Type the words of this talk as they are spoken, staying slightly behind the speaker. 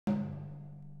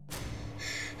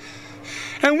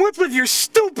And what's with your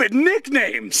stupid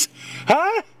nicknames?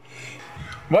 Huh?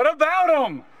 What about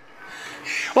them?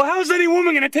 Well, how's any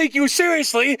woman gonna take you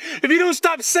seriously if you don't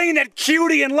stop saying that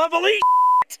cutie and lovely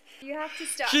shit? You have to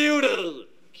stop. Cutie.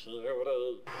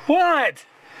 What?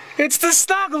 It's the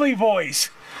Snuggly voice.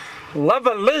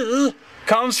 Lovely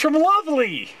comes from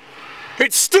lovely.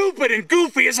 It's stupid and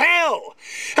goofy as hell.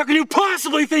 How can you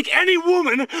possibly think any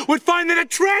woman would find that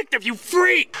attractive, you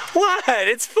freak? What?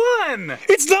 It's fun.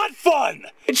 It's not fun.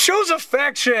 It shows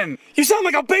affection. You sound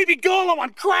like a baby golem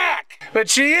on crack.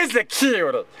 But she is a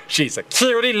cutie. She's a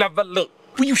cutie lovely.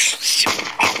 Will you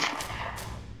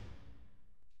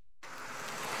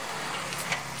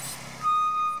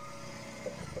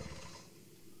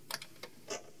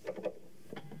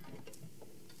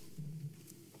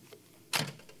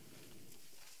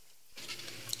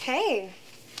Hey,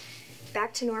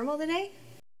 back to normal today?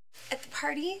 At the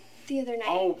party the other night?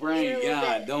 Oh, Brandy,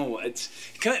 yeah, no, it's,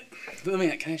 can I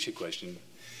ask you a question?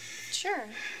 Sure.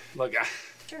 Look,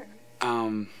 Sure. I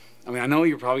mean, I know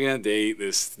you're probably gonna date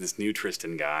this new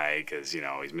Tristan guy, because, you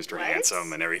know, he's Mr. What?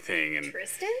 Handsome and everything, and...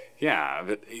 Tristan? Yeah,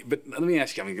 but let me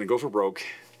ask you, I'm gonna go for broke.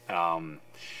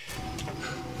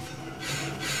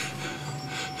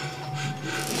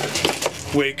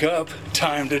 Wake up,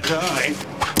 time to die.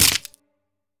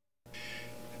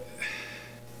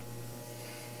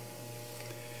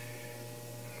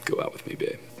 Go out with me,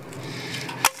 babe.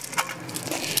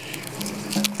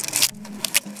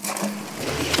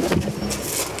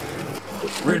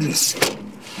 Riddance.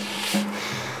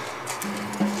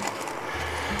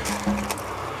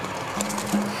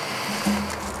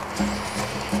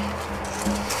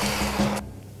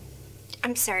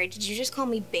 I'm sorry, did you just call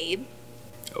me babe?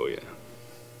 Oh, yeah.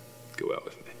 Go out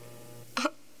with me.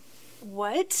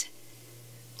 What?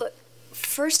 Look,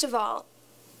 first of all,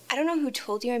 I don't know who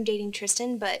told you I'm dating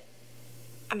Tristan, but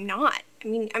I'm not. I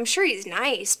mean, I'm sure he's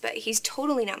nice, but he's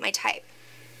totally not my type.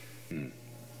 And?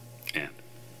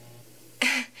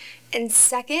 And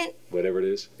second... Whatever it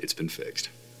is, it's been fixed.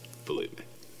 Believe me.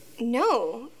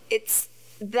 No, it's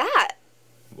that.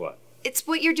 What? It's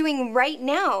what you're doing right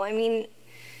now. I mean,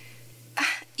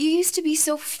 you used to be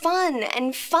so fun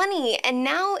and funny, and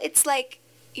now it's like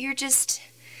you're just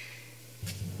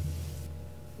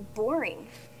boring.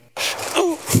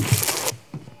 Oh!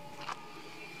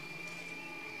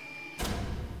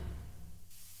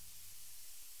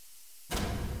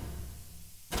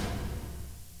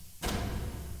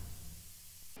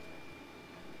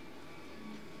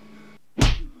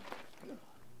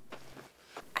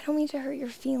 I don't mean to hurt your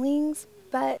feelings,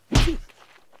 but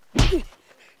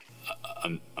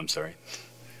I'm sorry.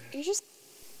 you're just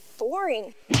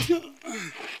boring.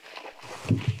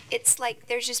 It's like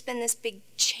there's just been this big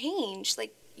change,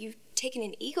 like you've taken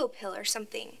an ego pill or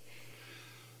something.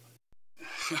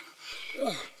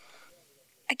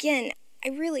 Again, I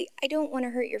don't want to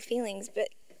hurt your feelings, but...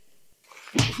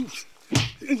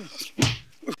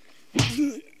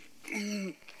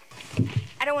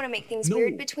 I don't want to make things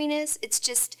weird between us. It's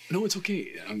just... No, it's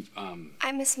okay.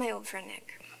 I miss my old friend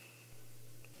Nick.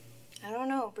 I don't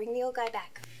know. Bring the old guy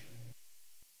back.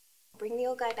 Bring the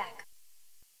old guy back.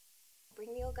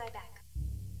 Bring the old guy back.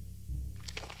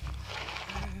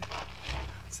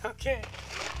 It's okay.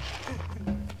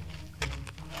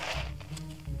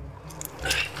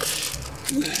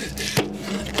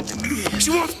 She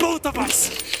wants both of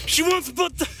us. She wants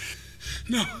both.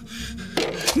 No.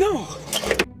 No.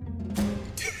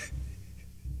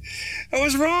 I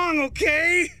was wrong,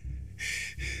 okay?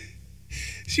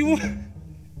 She wants.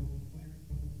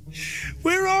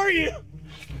 Where are you?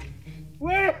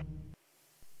 Where?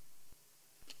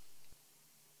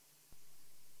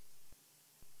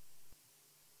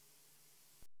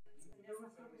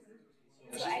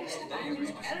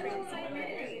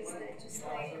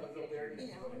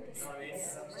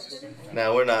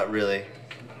 No, we're not really.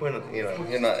 We're not, you know,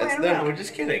 you're not. We're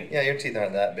just kidding. Yeah, your teeth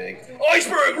aren't that big.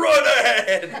 Iceberg, run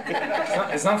ahead!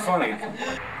 It's not funny.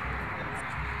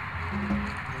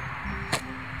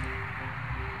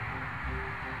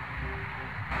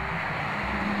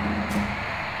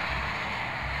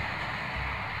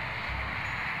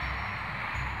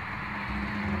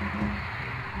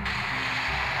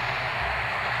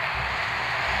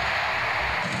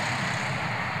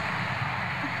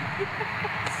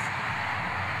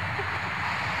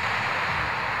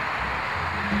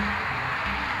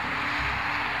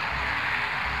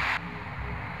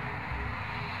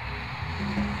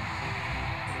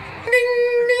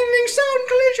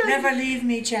 Never leave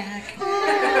me, Jack.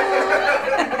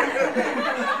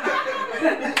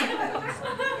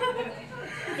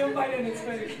 Don't bite in its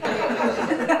face.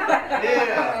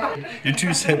 Yeah. You're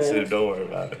too sensitive, don't worry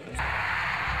about it.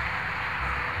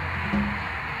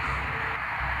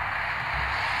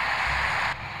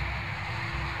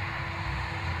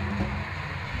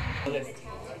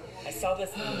 saw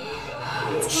this movie.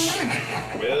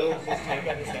 Well,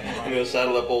 I'm gonna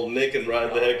saddle up old Nick and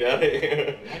ride the heck out of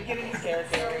here.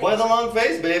 Play the long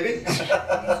face, baby.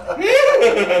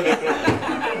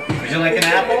 Would you like an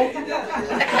apple?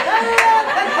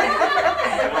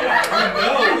 Who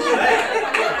knows that?